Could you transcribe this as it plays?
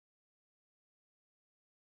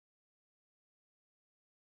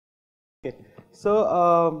Okay,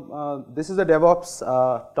 so this is a DevOps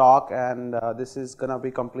talk, and this is gonna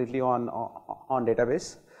be completely on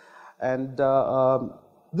database, and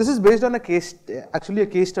this is based on a case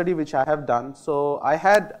study which I have done. So I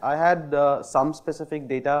had some specific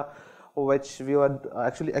data which we were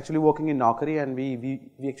actually working in Naukri, and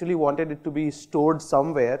we actually wanted it to be stored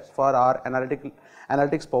somewhere for our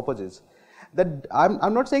analytics purposes. That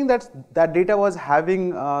I'm not saying that data was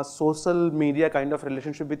having a social media kind of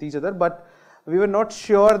relationship with each other, but we were not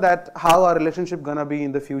sure that how our relationship gonna be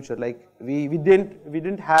in the future. Like we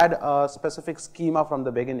didn't had a specific schema from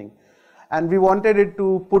the beginning, and we wanted it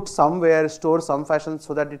to put somewhere, store some fashion,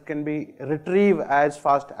 so that it can be retrieved as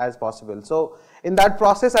fast as possible. So in that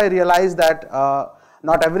process, I realized that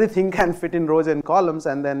not everything can fit in rows and columns,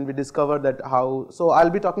 and then we discovered that how. So I'll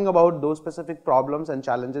be talking about those specific problems and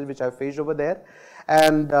challenges which I faced over there,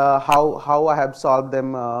 and how I have solved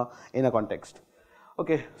them in a context.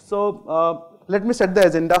 Okay, so let me set the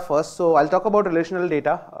agenda first. So I'll talk about relational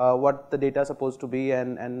data, what the data is supposed to be,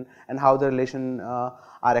 and how the relation are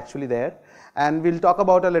actually there. And we'll talk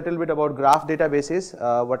about a little bit about graph databases,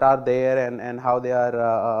 what are there, and how they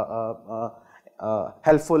are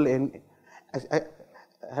helpful in.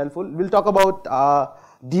 We'll talk about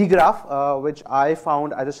DGraph, which I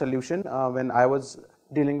found as a solution when I was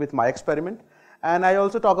dealing with my experiment, and I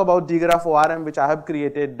also talk about DGraph ORM, which I have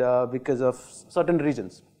created because of certain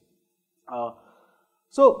reasons.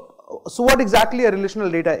 So what exactly a relational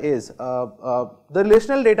data is? The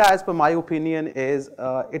relational data, as per my opinion, is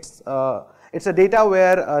it's a data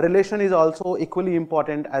where a relation is also equally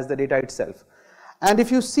important as the data itself. And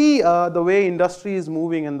if you see the way industry is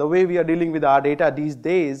moving and the way we are dealing with our data these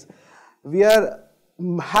days, we are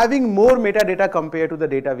having more metadata compared to the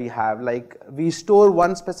data we have. Like we store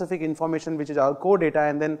one specific information, which is our core data,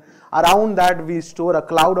 and then around that we store a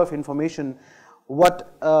cloud of information,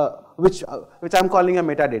 which I'm calling a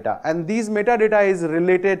metadata. And these metadata is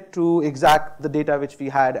related to the data which we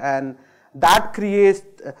had, and that creates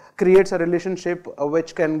a relationship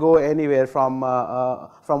which can go anywhere from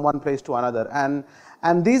one place to another.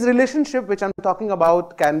 And these relationship which I'm talking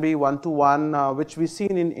about can be one-to-one, which we've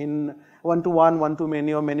seen in one-to-one,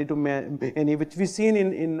 one-to-many, or many-to-many, which we've seen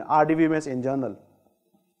in RDBMS in general.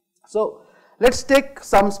 So let's take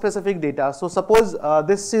some specific data. So suppose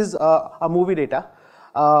this is a movie data,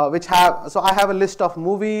 so I have a list of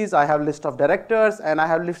movies, I have a list of directors, and I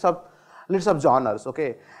have lists of genres.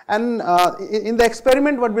 Okay, and in the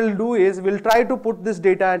experiment, what we'll do is we'll try to put this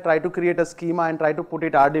data and try to create a schema and try to put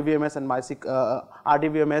it RDBMS and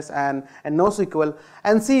RDBMS and NoSQL,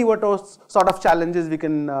 and see what sort of challenges we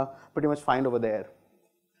can pretty much find over there.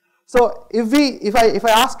 So if I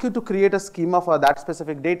ask you to create a schema for that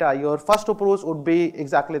specific data, your first approach would be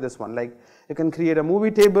exactly this one. Like you can create a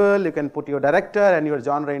movie table, you can put your director and your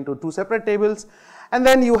genre into two separate tables, and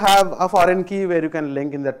then you have a foreign key where you can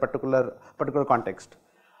link in that particular context.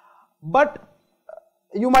 But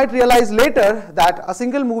you might realize later that a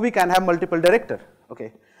single movie can have multiple directors.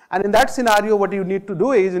 Okay, and in that scenario, what you need to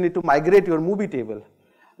do is you need to migrate your movie table.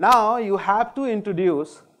 Now you have to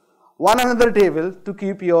introduce one another table to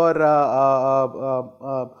keep your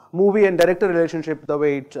movie and director relationship the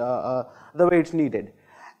way it's needed.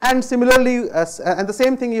 And similarly, and the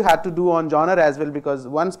same thing you have to do on genre as well, because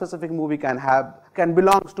one specific movie can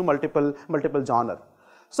belongs to multiple genre.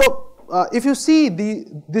 So if you see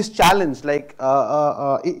this challenge, like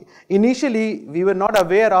initially we were not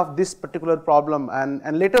aware of this particular problem,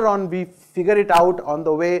 and later on we figure it out on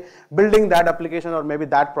the way building that application or maybe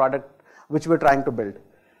that product which we're trying to build.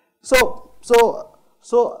 So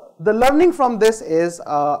the learning from this is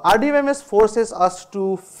RDBMS forces us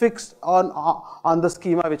to fix on the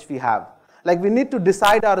schema which we have. Like we need to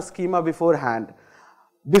decide our schema beforehand.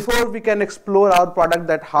 Before we can explore our product,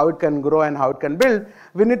 that how it can grow and how it can build,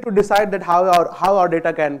 we need to decide that how our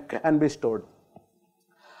data can be stored.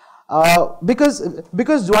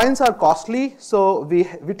 Because joins are costly, so we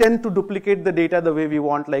tend to duplicate the data the way we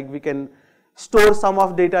want. Like we can store some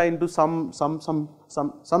of data into some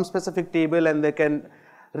specific table, and they can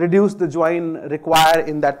reduce the join required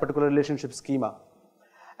in that particular relationship schema.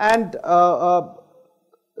 And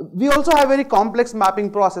we also have very complex mapping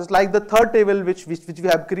process, like the third table which we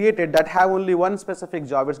have created that have only one specific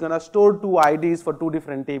job. It's going to store two IDs for two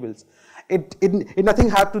different tables. It nothing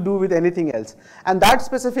have to do with anything else. And that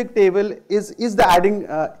specific table is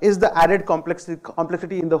the added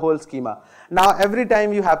complexity in the whole schema. Now every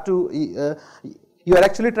time you have to you are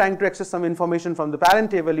actually trying to access some information from the parent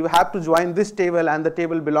table, you have to join this table, and the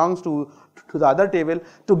table belongs to the other table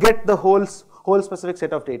to get the whole specific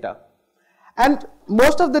set of data. And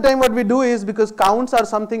most of the time what we do is, because counts are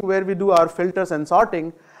something where we do our filters and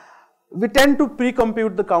sorting, we tend to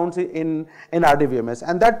pre-compute the counts in RDBMS,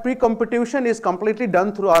 and that pre-computation is completely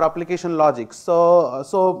done through our application logic.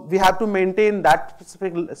 So we have to maintain that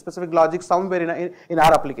specific logic somewhere in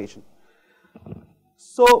our application.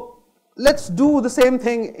 So let's do the same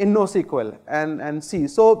thing in NoSQL and see.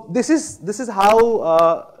 So this is how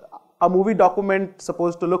a movie document is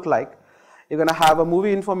supposed to look like. You're going to have a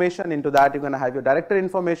movie information. Into that you're going to have your director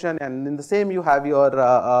information, and in the same you have your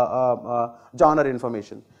genre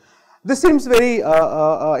information. This seems very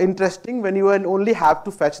interesting when you only have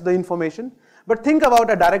to fetch the information, but think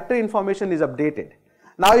about a director information is updated.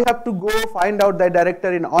 Now you have to go find out that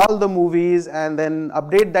director in all the movies and then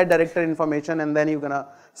update that director information, and then you're going to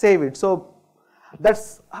save it. So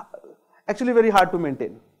that's actually very hard to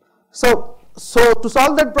maintain. So to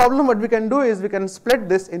solve that problem, what we can do is we can split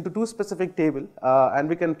this into two specific tables, and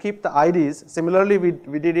we can keep the IDs. Similarly, we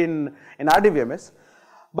did in RDBMS,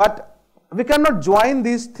 but we cannot join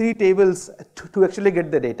these three tables to actually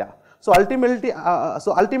get the data. So ultimately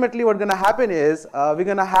what's going to happen is we're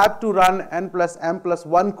going to have to run n plus m plus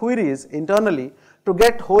 1 queries internally to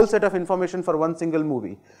get whole set of information for one single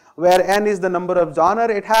movie, where n is the number of genre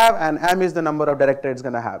it have and m is the number of director it's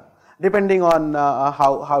going to have, depending on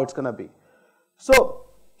how it's going to be. So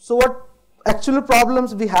what actual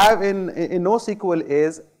problems we have in NoSQL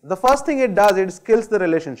is, the first thing it does, it kills the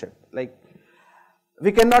relationship. Like,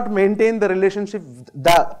 we cannot maintain the relationship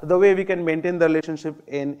the way we can maintain the relationship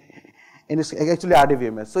in actually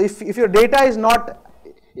RDBMS. So if your data is not,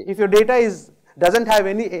 if your data doesn't have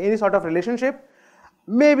any sort of relationship,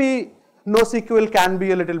 maybe NoSQL can be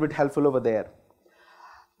a little bit helpful over there.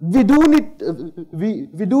 We do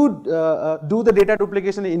do the data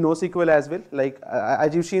duplication in NoSQL as well. Like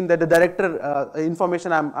as you've seen that the director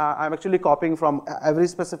information I'm actually copying from every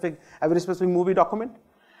specific movie document.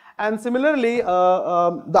 And similarly,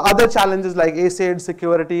 the other challenges like ACID,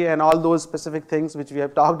 security, and all those specific things which we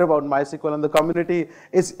have talked about MySQL and the community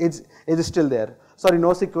is still there. Sorry,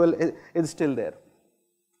 NoSQL is still there.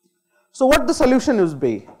 So what the solution is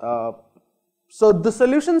be? So the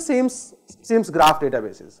solution seems graph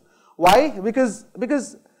databases. Why? Because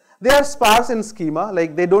they are sparse in schema.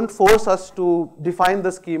 Like, they don't force us to define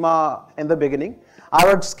the schema in the beginning.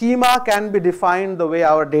 Our schema can be defined the way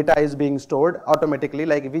our data is being stored automatically.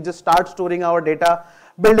 Like, if we just start storing our data,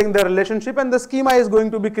 building the relationship, and the schema is going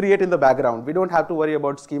to be created in the background. We don't have to worry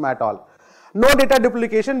about schema at all. No data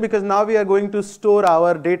duplication, because now we are going to store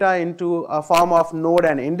our data into a form of node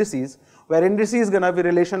and indices, where indices is going to be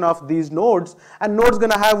relation of these nodes, and nodes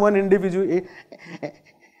going to have one individual,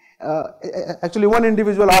 actually one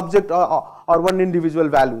individual object or one individual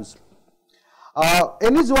values.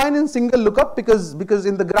 N is joined in single lookup, because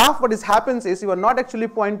in the graph what happens is you are not actually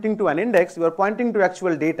pointing to an index, you are pointing to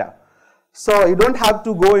actual data. So you don't have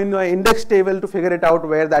to go in an index table to figure it out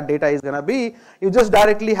where that data is going to be. You just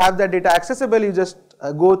directly have that data accessible. You just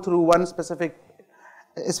go through one specific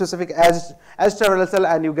edge traversal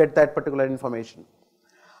and you get that particular information.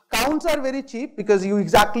 Counts are very cheap because you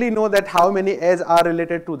exactly know that how many edges are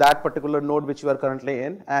related to that particular node which you are currently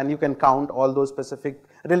in, and you can count all those specific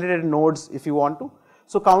related nodes if you want to.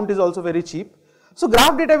 So count is also very cheap. So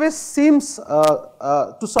graph database seems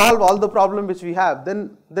to solve all the problem which we have.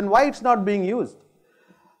 Then why it's not being used?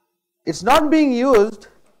 It's not being used.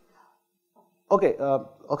 Okay,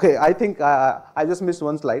 I think I just missed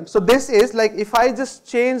one slide. So this is like, if I just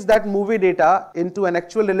change that movie data into an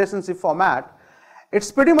actual relationship format,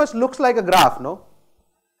 it's pretty much looks like a graph, no?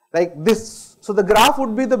 Like this. So the graph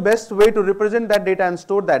would be the best way to represent that data and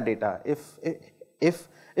store that data. If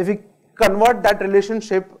we convert that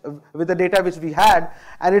relationship with the data which we had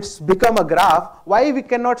and it's become a graph, why we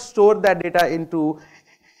cannot store that data into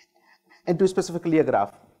specifically a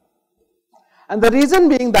graph? And the reason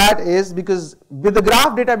being that is because with the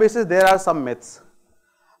graph databases there are some myths.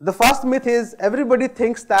 The first myth is everybody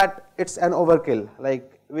thinks that it's an overkill.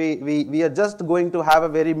 Like we are just going to have a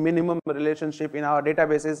very minimum relationship in our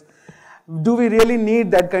databases. Do we really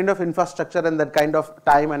need that kind of infrastructure and that kind of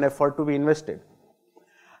time and effort to be invested?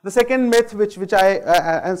 The second myth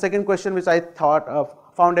and second question which I thought of,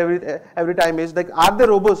 found every time is like, are they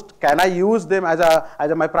robust? Can I use them as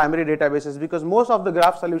my primary databases? Because most of the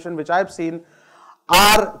graph solution which I've seen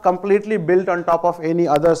are completely built on top of any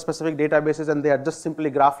other specific databases, and they are just simply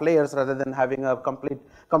graph layers rather than having a complete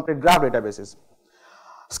graph databases.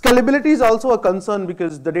 Scalability is also a concern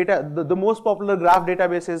because the most popular graph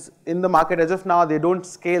databases in the market as of now, they don't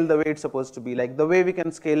scale the way it's supposed to be. Like the way we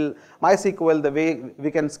can scale MySQL, the way we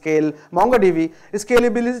can scale MongoDB,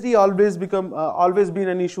 scalability always been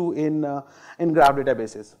an issue in graph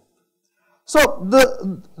databases. So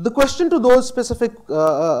the question to those specific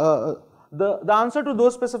The answer to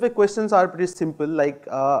those specific questions are pretty simple. Like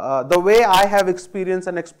the way I have experienced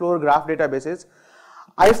and explored graph databases,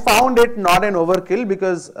 I found it not an overkill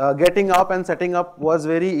because getting up and setting up was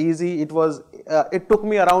very easy. It took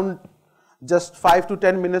me around just 5 to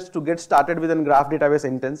 10 minutes to get started with a graph database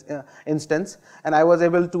instance, and I was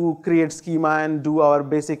able to create schema and do our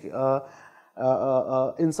basic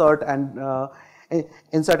insert and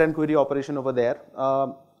query operation over there.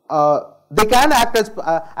 They can act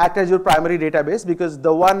as your primary database, because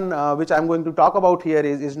the one which I'm going to talk about here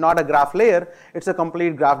is not a graph layer, it's a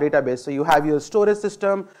complete graph database. So you have your storage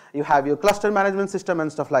system, you have your cluster management system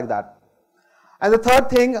and stuff like that. And the third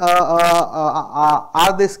thing,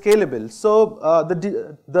 are they scalable? So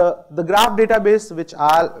the graph database which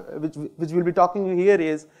we'll be talking here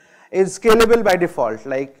is scalable by default.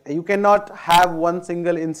 Like you cannot have one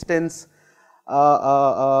single instance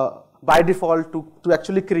by default to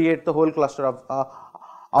actually create the whole cluster of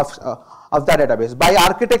that database. By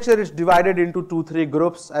architecture, it's divided into 2-3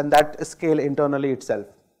 groups, and that scale internally itself.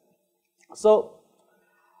 So,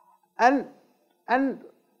 and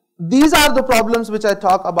these are the problems which I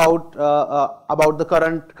talk about the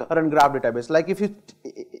current graph database. Like if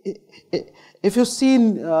you see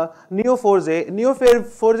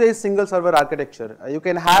Neo4j is single server architecture. You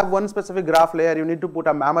can have one specific graph layer. You need to put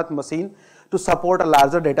a mammoth machine to support a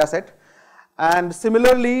larger data set. And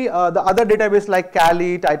similarly, the other database like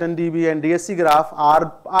Kali, TitanDB and DSCgraph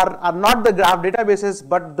are not the graph databases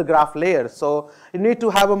but the graph layer. So you need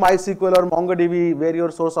to have a MySQL or MongoDB where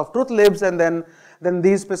your source of truth lives, and then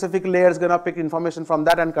these specific layers gonna pick information from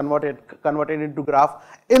that and convert it into graph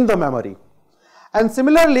in the memory. And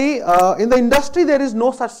similarly, in the industry, there is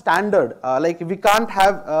no such standard. Like we can't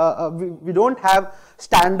have, we don't have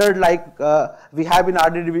standard like we have in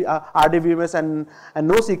RDBMS and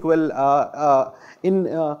NoSQL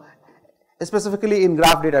specifically in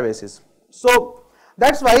graph databases. So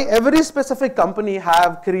that's why every specific company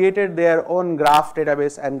have created their own graph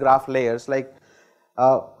database and graph layers. Like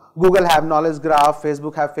Google have Knowledge Graph,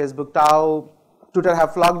 Facebook have Facebook Tau, Twitter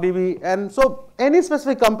have FlogDB, and so any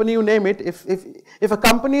specific company, you name it, if a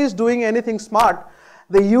company is doing anything smart,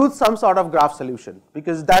 they use some sort of graph solution,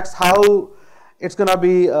 because that's how it's gonna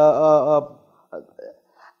be,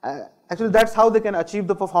 actually that's how they can achieve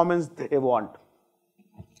the performance they want.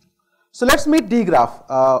 So let's meet DGraph.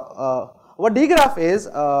 What DGraph is,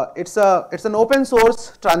 it's an open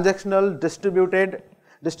source transactional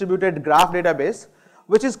distributed graph database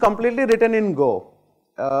which is completely written in Go.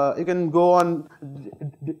 You can go on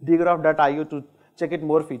dgraph.io to check it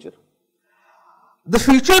more feature. The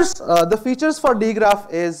features for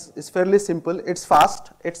DGraph is fairly simple. It's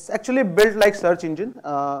fast. It's actually built like search engine.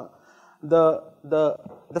 The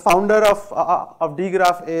founder of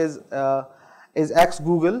DGraph is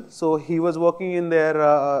ex-Google, so he was working in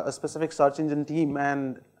their specific search engine team,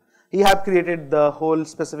 and he have created the whole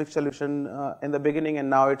specific solution in the beginning, and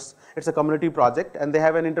now it's a community project, and they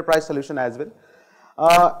have an enterprise solution as well.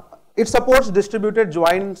 It supports distributed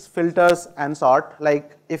joins, filters and sort.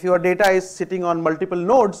 Like if your data is sitting on multiple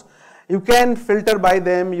nodes, you can filter by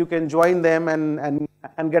them, you can join them and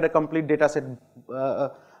get a complete data set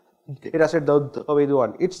the way you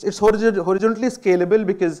want. It's horizontally scalable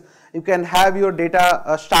because you can have your data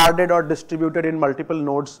sharded or distributed in multiple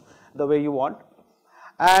nodes the way you want.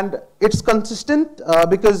 And it's consistent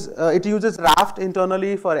because it uses Raft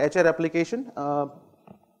internally for HR application.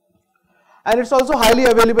 And it's also highly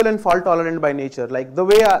available and fault tolerant by nature. Like the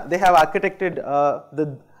way they have architected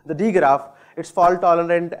the DGraph, it's fault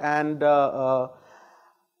tolerant and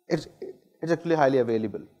it's actually highly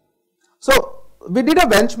available. So we did a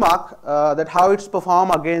benchmark that how it's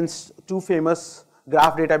performed against two famous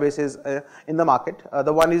graph databases in the market.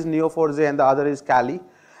 The one is Neo4j and the other is Kali.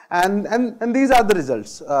 And these are the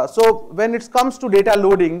results. So when it comes to data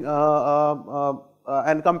loading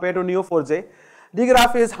and compared to Neo4j,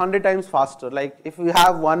 DGraph is 100 times faster. Like if you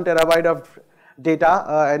have 1 terabyte of data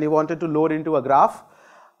and you wanted to load into a graph,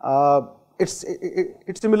 it's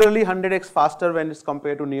similarly 100x faster when it's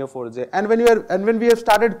compared to Neo4j. And when we have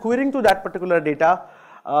started querying to that particular data,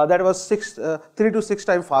 that was 3 to 6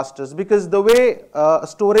 times faster, because the way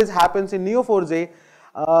storage happens in Neo4j,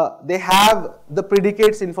 they have the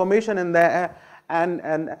predicates information in there, and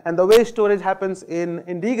the way storage happens in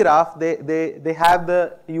DGraph, they have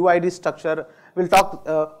the UID structure. We'll talk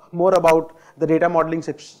more about the data modeling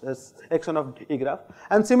section of DGraph.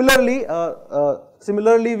 And similarly,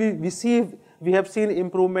 we have seen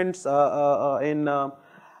improvements in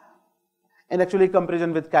actually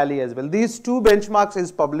comparison with Kali as well. These two benchmarks is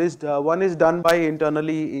published. One is done by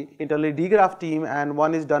internally DGraph team, and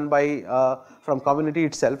one is done by from community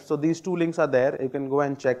itself. So these two links are there. You can go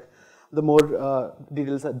and check the more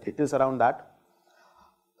details around that.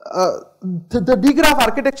 The DGraph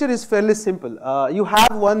architecture is fairly simple. You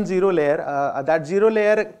have one zero layer. That zero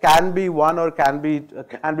layer can be one or can be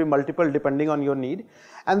multiple depending on your need.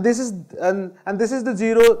 And this is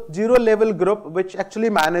the zero level group which actually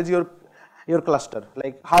manage your cluster.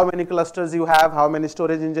 Like how many clusters you have, how many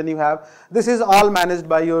storage engine you have. This is all managed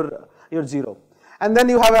by your zero. And then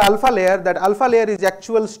you have an alpha layer. That alpha layer is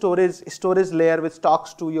actual storage layer which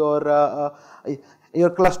talks to your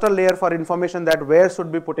cluster layer for information that where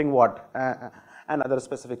should be putting what and other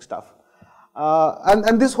specific stuff.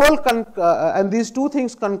 And this whole and these two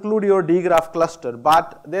things conclude your DGraph cluster.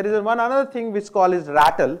 But there is one another thing which called is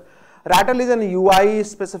Rattle. Rattle is an UI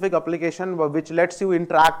specific application which lets you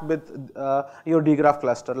interact with your DGraph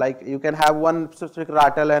cluster. Like you can have one specific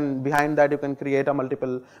Rattle, and behind that you can create a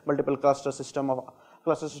multiple cluster system of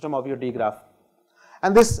your DGraph.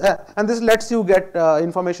 And this lets you get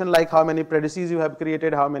information like how many predecessors you have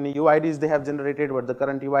created, how many UIDs they have generated, what the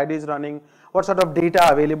current UID is running, what sort of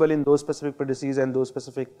data available in those specific predecessors and those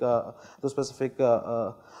specific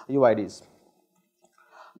UIDs.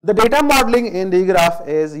 The data modeling in DGraph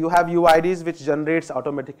is you have UIDs which generates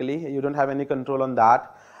automatically. You don't have any control on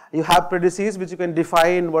that. You have predecessors which you can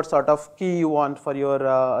define what sort of key you want for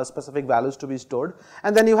your specific values to be stored,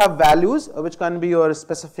 and then you have values which can be your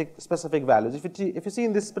specific values. If you see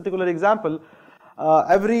in this particular example,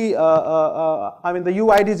 I mean the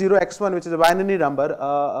UID 0x1, which is a binary number,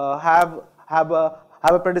 have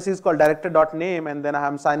a predecessor called director.name, and then I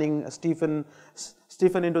am assigning Stephen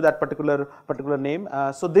into that particular name.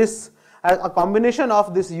 So this a combination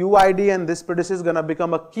of this UID and this predecessor is going to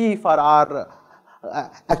become a key for our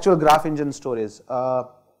actual graph engine storage.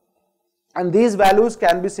 And these values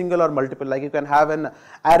can be single or multiple, like you can have an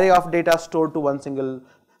array of data stored to one single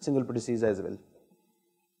predecessor as well.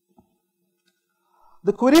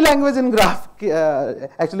 The query language in graph,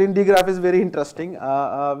 actually in DGraph, is very interesting.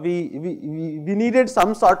 We needed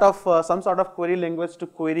some sort of query language to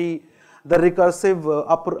query the recursive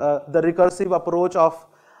approach of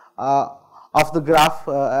the graph,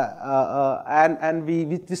 and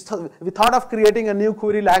we thought of creating a new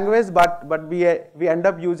query language, but we end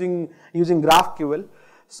up using GraphQL.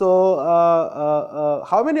 So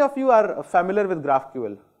how many of you are familiar with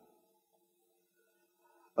GraphQL?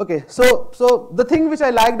 Okay, so the thing which I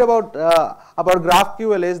liked about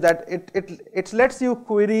GraphQL is that it lets you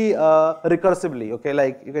query recursively. Okay,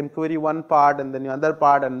 like you can query one part and then another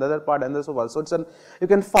part and another part and so forth. So you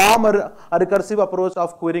can form a recursive approach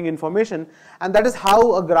of querying information, and that is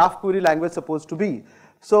how a graph query language is supposed to be.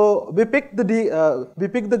 So we picked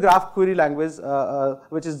the graph query language,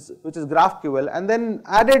 which is GraphQL, and then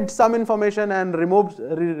added some information and removed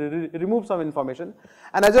some information.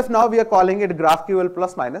 And as of now, we are calling it GraphQL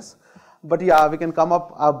plus minus. But yeah, we can come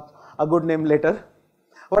up a good name later.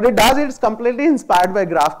 What it does, it's completely inspired by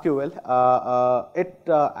GraphQL.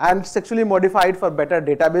 And it's actually modified for better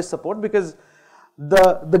database support, because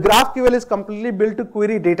the GraphQL is completely built to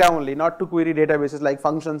query data only, not to query databases like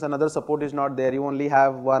functions and other support is not there. You only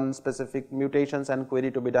have one specific mutations and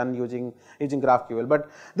query to be done using GraphQL.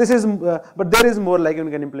 But there is more, like you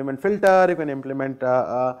can implement filter, you can implement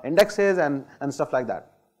indexes and stuff like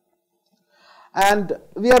that. And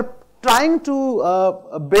we are trying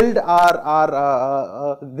to build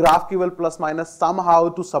our GraphQL plus minus somehow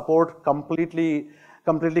to support completely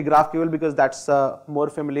GraphQL, because that's more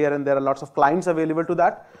familiar and there are lots of clients available to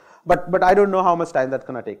that. But I don't know how much time that's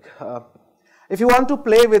going to take. If you want to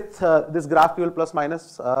play with this GraphQL plus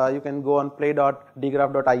minus, you can go on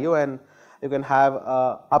play.dgraph.io and you can have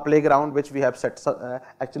a playground which we have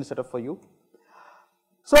actually set up for you.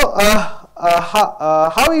 So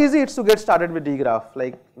how easy it's to get started with DGraph?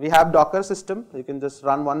 Like we have Docker system, you can just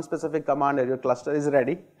run one specific command and your cluster is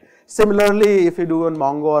ready. Similarly, if you do on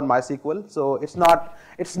Mongo or MySQL, so it's not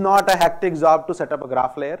a hectic job to set up a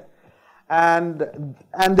graph layer, and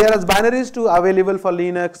there is binaries too available for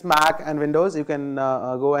Linux, Mac, and Windows. You can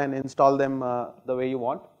go and install them the way you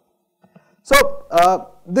want.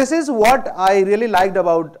 So this is what I really liked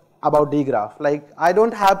about DGraph. Like I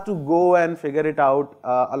don't have to go and figure it out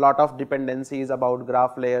a lot of dependencies about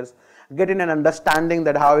graph layers, getting an understanding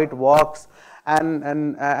that how it works. And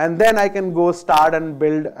then I can go start and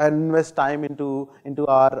build and invest time into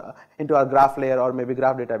our graph layer or maybe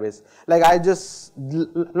graph database. Like I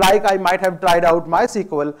might have tried out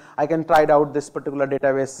MySQL, I can try out this particular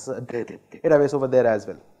database over there as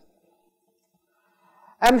well.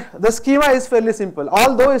 And the schema is fairly simple.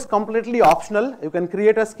 Although it's completely optional, you can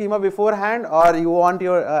create a schema beforehand, or you want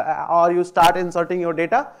or you start inserting your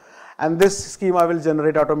data. and this schema will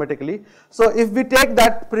generate automatically. So if we take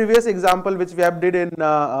that previous example which we have did in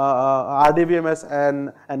RDBMS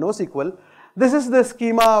and NoSQL, this is the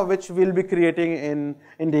schema which we'll be creating in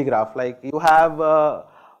DGraph. Like you have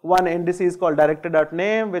one indices called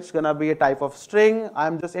director.name, which is gonna be a type of string.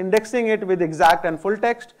 I'm just indexing it with exact and full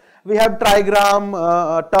text. We have trigram,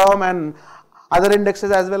 term, and other indexes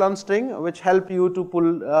as well on string, which help you to put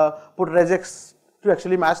regex to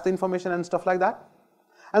actually match the information and stuff like that.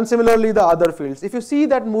 And similarly, the other fields. If you see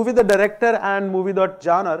that movie the director and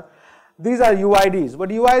movie.genre, these are UIDs. What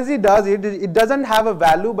UID does, it doesn't have a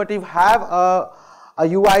value, but you have a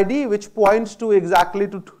UID which points to exactly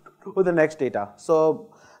to the next data. So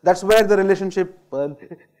that's where the relationship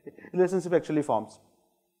actually forms.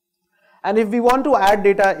 And if we want to add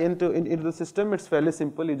data into the system, it's fairly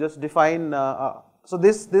simple. You just define, so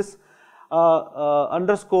this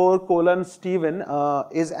underscore colon Steven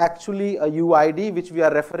is actually a UID which we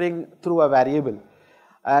are referring through a variable.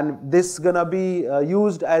 And this is gonna be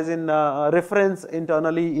used as in reference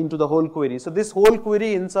internally into the whole query. So this whole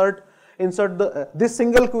query this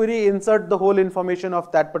single query insert the whole information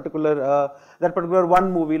of that particular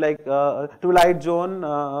one movie, like Twilight Zone,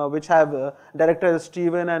 which have director as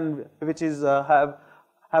Steven and which is have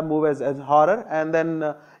move as horror, and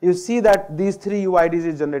then you see that these three UIDs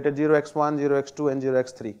is generated 0x1, 0x2, and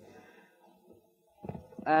 0x3.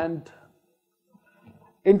 And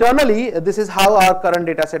internally, this is how our current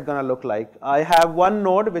data set gonna look like. I have one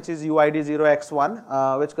node which is UID 0x1,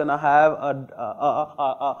 which gonna have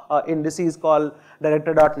a indices called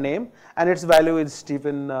director.name, and its value is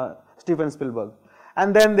Steven Spielberg.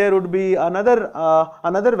 And then there would be another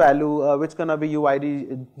value which gonna be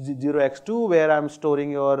UID 0x2, where I'm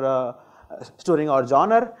storing our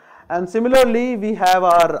genre. And similarly, we have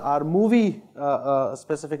our movie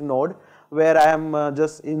specific node, where I am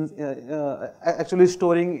just actually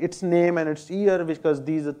storing its name and its year, because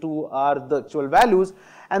these two are the actual values,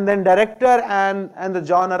 and then director and the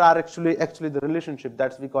genre are actually the relationship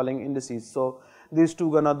that's we calling indices. So these two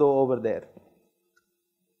gonna go over there.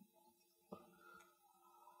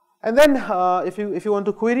 And then if you want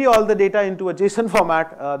to query all the data into a JSON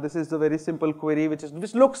format, this is the very simple query which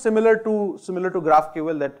looks similar to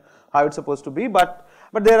GraphQL, that how it's supposed to be, but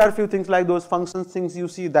there are a few things like those functions things you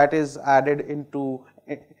see that is added into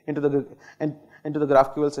the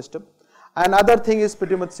GraphQL system. And other thing is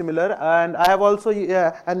pretty much similar, and I have also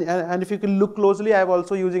and if you can look closely, I have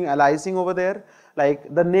also using aliasing over there.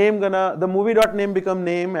 Like the movie.name become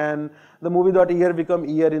name, and the movie.year become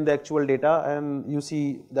year in the actual data, and you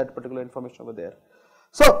see that particular information over there.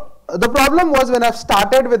 So the problem was, when I've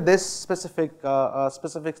started with this specific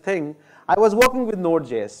thing, I was working with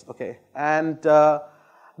Node.js, okay, and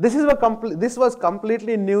this was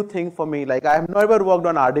completely new thing for me. Like I have never worked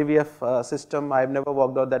on RDBF system. I have never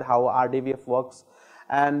worked out that how RDBF works,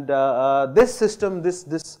 and this system, this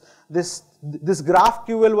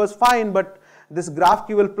GraphQL was fine, but this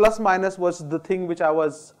GraphQL plus minus was the thing which I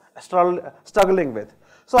was struggling with.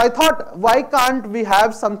 So I thought, why can't we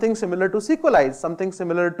have something similar to Sequelize, something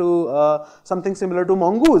similar to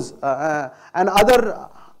Mongoose, and other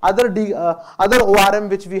ORM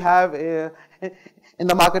which we have in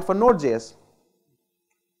the market for Node.js.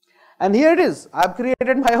 And here it is. I've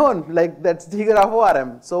created my own, like that's DGraph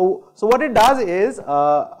ORM. So what it does is,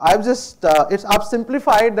 it's up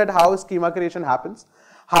simplified that how schema creation happens,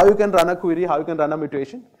 how you can run a query, how you can run a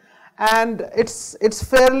mutation, and it's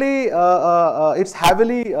fairly it's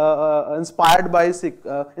heavily inspired by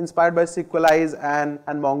Sequelize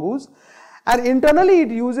and Mongoose. And internally, it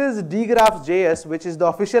uses DGraph.js, which is the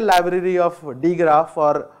official library of DGraph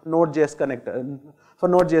for Node.js connector, for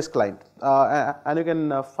Node.js client, and you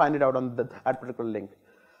can find it out on that particular link.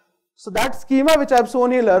 So that schema which I've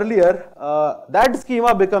shown you earlier, that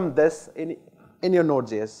schema becomes this in your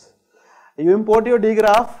Node.js. You import your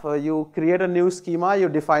DGraph, you create a new schema, you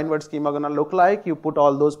define what schema gonna look like, you put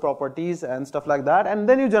all those properties and stuff like that, and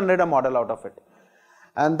then you generate a model out of it.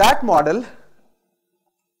 And that model,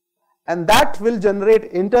 and that will generate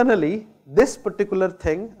internally this particular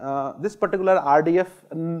thing, this particular RDF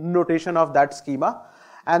notation of that schema,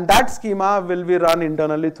 and that schema will be run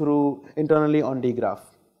internally on DGraph.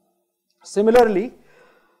 Similarly,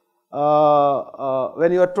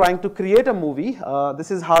 when you are trying to create a movie, this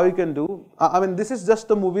is how you can do. I mean, this is just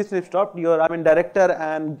the movie snapshot. Director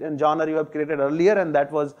and genre you have created earlier, and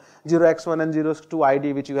that was 0x1 and 0x2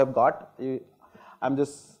 ID which you have got. I'm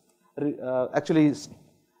just actually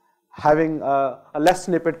having a less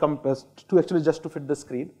snippet to actually just to fit the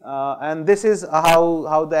screen, and this is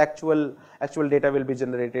how the actual data will be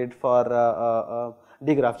generated for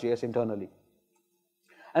DGraph.js internally.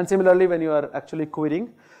 And similarly, when you are actually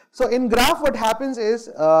querying, So in graph, what happens is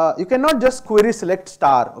you cannot just query select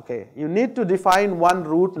star. Okay, you need to define one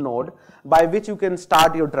root node by which you can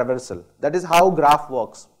start your traversal. That is how graph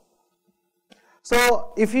works.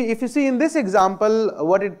 So if you see in this example,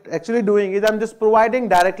 what it actually doing is I'm just providing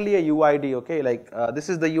directly a UID. Okay, like this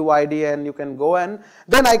is the UID, and you can go and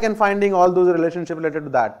then I can finding all those relationships related to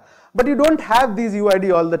that. But you don't have these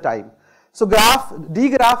UID all the time. So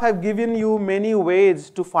DGraph have given you many ways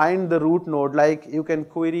to find the root node, like you can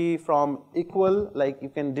query from equal, like you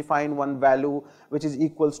can define one value which is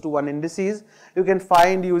equals to one indices. You can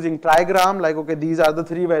find using trigram, like okay, these are the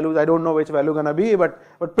three values, I don't know which value gonna be, but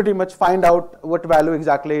pretty much find out what value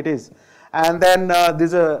exactly it is. And then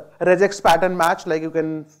there's a regex pattern match, like you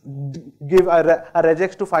can give a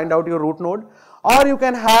regex to find out your root node. Or you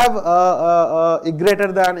can have a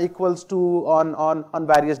greater than equals to on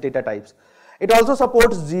various data types. It also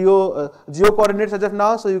supports geo coordinates as of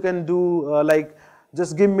now, so you can do like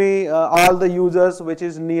just give me all the users which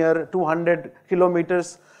is near 200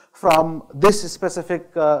 kilometers from this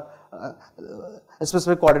specific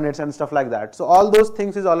coordinates and stuff like that. So all those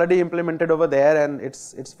things is already implemented over there, and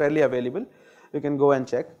it's fairly available. You can go and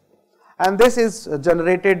check. And this is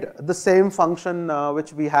generated the same function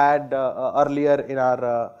which we had earlier in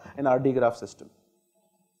our DGraph system.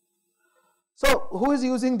 So who is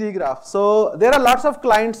using DGraph? So there are lots of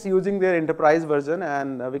clients using their enterprise version,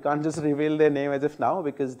 and we can't just reveal their name as of now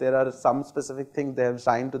because there are some specific things they have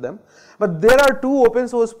signed to them. But there are two open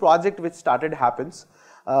source projects which started happens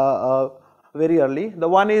very early. The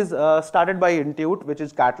one is started by Intuit, which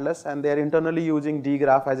is Catalyst, and they are internally using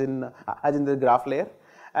DGraph as in the graph layer.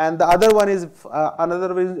 And the other one is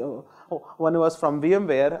one was from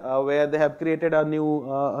VMware, where they have created a new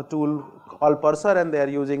tool called Parser, and they are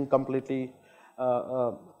using completely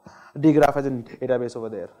DGraph as a database over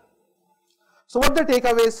there. So what the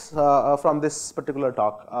takeaways from this particular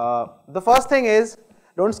talk? The first thing is,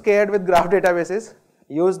 don't scared with graph databases.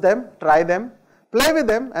 Use them, try them, play with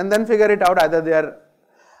them, and then figure it out. Either they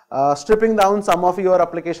are stripping down some of your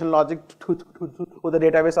application logic to the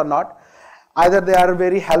database or not. Either they are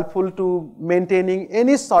very helpful to maintaining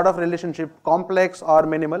any sort of relationship, complex or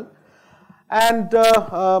minimal, and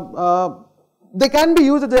they can be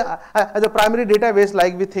used as a primary database,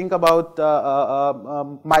 like we think about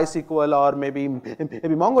MySQL or maybe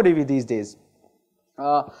MongoDB these days.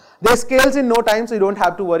 They scales in no time, so you don't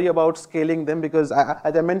have to worry about scaling them, because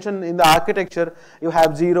as I mentioned in the architecture, you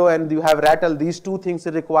have zero and you have rattle. These two things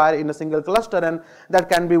require in a single cluster, and that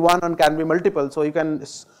can be one and can be multiple. So you can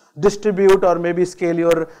distribute or maybe scale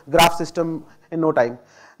your graph system in no time.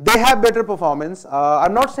 They have better performance.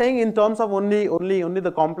 I'm not saying in terms of only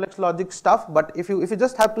the complex logic stuff, but if you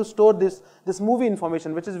just have to store this movie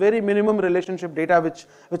information, which is very minimum relationship data,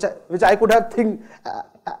 which I could have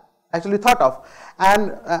actually thought of,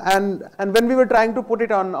 and when we were trying to put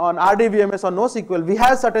it on RDBMS or NoSQL, we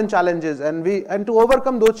have certain challenges, and to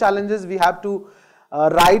overcome those challenges, we have to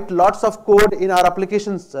write lots of code in our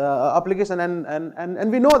application,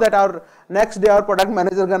 and we know that our next day our product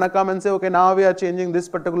manager gonna come and say, okay, now we are changing this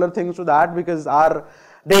particular thing to that because our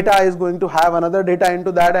data is going to have another data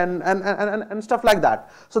into that, and stuff like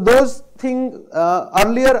that. So those things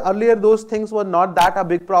earlier those things were not that a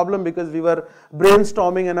big problem, because we were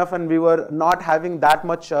brainstorming enough and we were not having that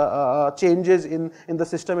much changes in the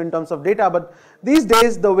system in terms of data. But these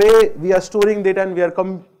days, the way we are storing data and we are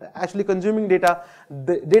actually consuming data,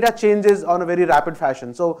 the data changes on a very rapid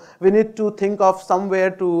fashion. So we need to think of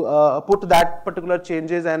somewhere to put that particular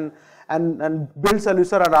changes and build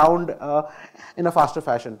solution around in a faster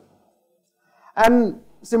fashion. And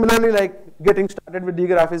similarly, like getting started with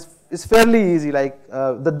DGraph is fairly easy. Like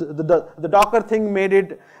the Docker thing made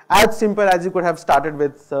it as simple as you could have started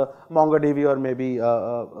with MongoDB or maybe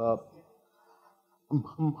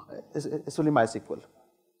solely MySQL.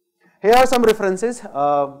 Here are some references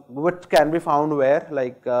which can be found where,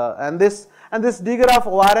 like and this DGraph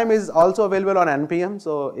ORM is also available on NPM.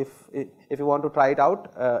 So if you want to try it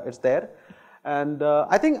out, it's there. And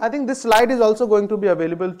I think this slide is also going to be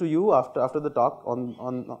available to you after the talk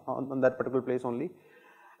on that particular place only.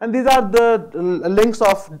 And these are the links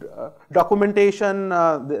of documentation,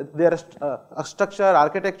 their structure,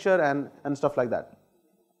 architecture, and stuff like that.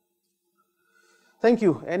 Thank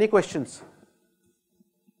you. Any questions?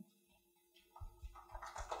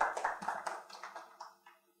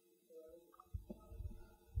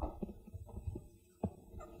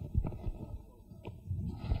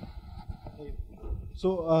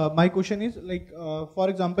 So my question is, like, for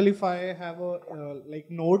example, if I have a like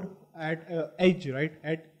node at edge, right,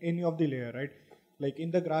 at any of the layer, right, like in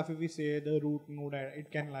the graph, if we say the root node, it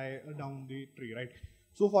can lie down the tree, right.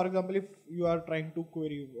 So for example, if you are trying to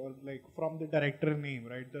query like from the director name,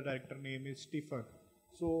 right? The director name is Stephen.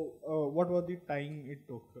 So what was the time it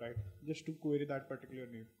took, right? Just to query that particular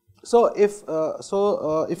name. So if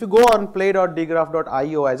you go on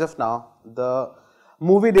play.dgraph.io as of now, the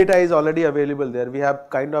movie data is already available there. We have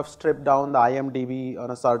kind of stripped down the IMDb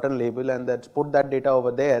on a certain label and that's put that data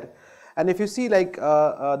over there. And if you see like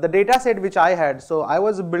the data set which I had, so I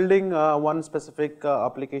was building one specific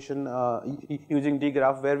application using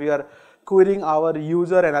DGraph where we are querying our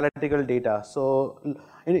user analytical data. So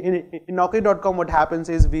in Naukri.com what happens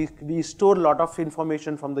is we store a lot of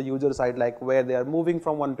information from the user side, like where they are moving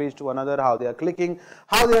from one page to another, how they are clicking,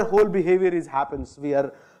 how their whole behavior happens. We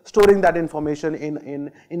are storing that information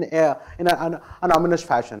in an anonymous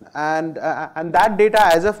fashion, and that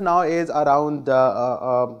data as of now is around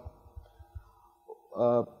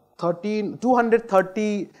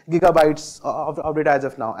 230 gigabytes of data as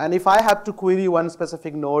of now. And if I have to query one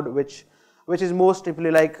specific node which is most simply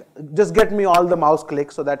like just get me all the mouse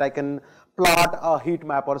clicks so that I can plot a heat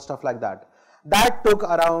map or stuff like that, that took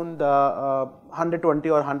around 120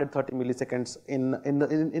 or 130 milliseconds in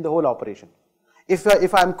the whole operation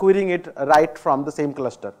if I'm querying it right from the same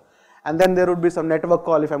cluster. And then there would be some network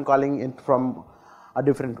call if I'm calling it from a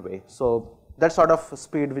different way. So that sort of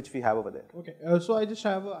speed which we have over there. Okay, so I just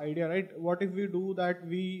have an idea, right? What if we do that?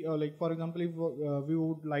 We like, for example, if we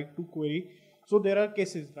would like to query, so there are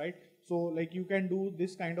cases, right? So like you can do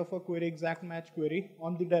this kind of a query, exact match query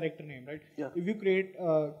on the director name, right? Yeah. If you create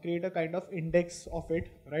a kind of index of it,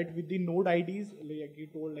 right, with the node IDs, like you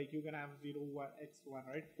told, like you can have 0, 1, x1,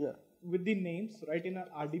 right? Yeah. With the names, right, in a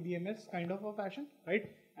RDBMS kind of a fashion, right?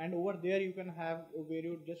 And over there you can have where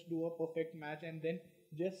you just do a perfect match and then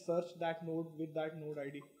just search that node with that node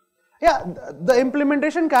ID. Yeah, the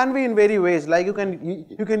implementation can be in various ways. Like you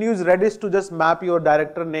can use Redis to just map your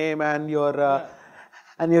director name and your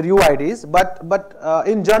UIDs. But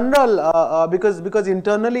in general, because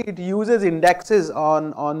internally it uses indexes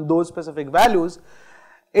on those specific values,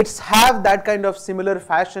 it's have that kind of similar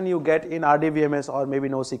fashion you get in RDBMS or maybe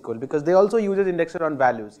NoSQL, because they also uses indexer on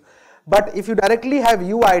values. But if you directly have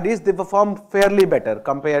UIDs, they perform fairly better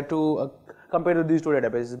compared to these two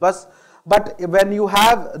databases. But when you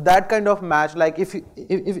have that kind of match, like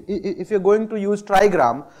if you're going to use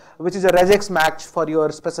trigram, which is a regex match for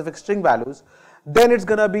your specific string values, then it's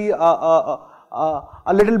gonna be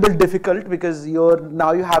a little bit difficult, because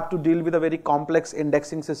now you have to deal with a very complex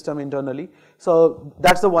indexing system internally. So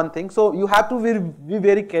that's the one thing. So you have to be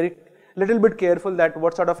very little bit careful that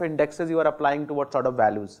what sort of indexes you are applying to what sort of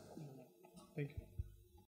values.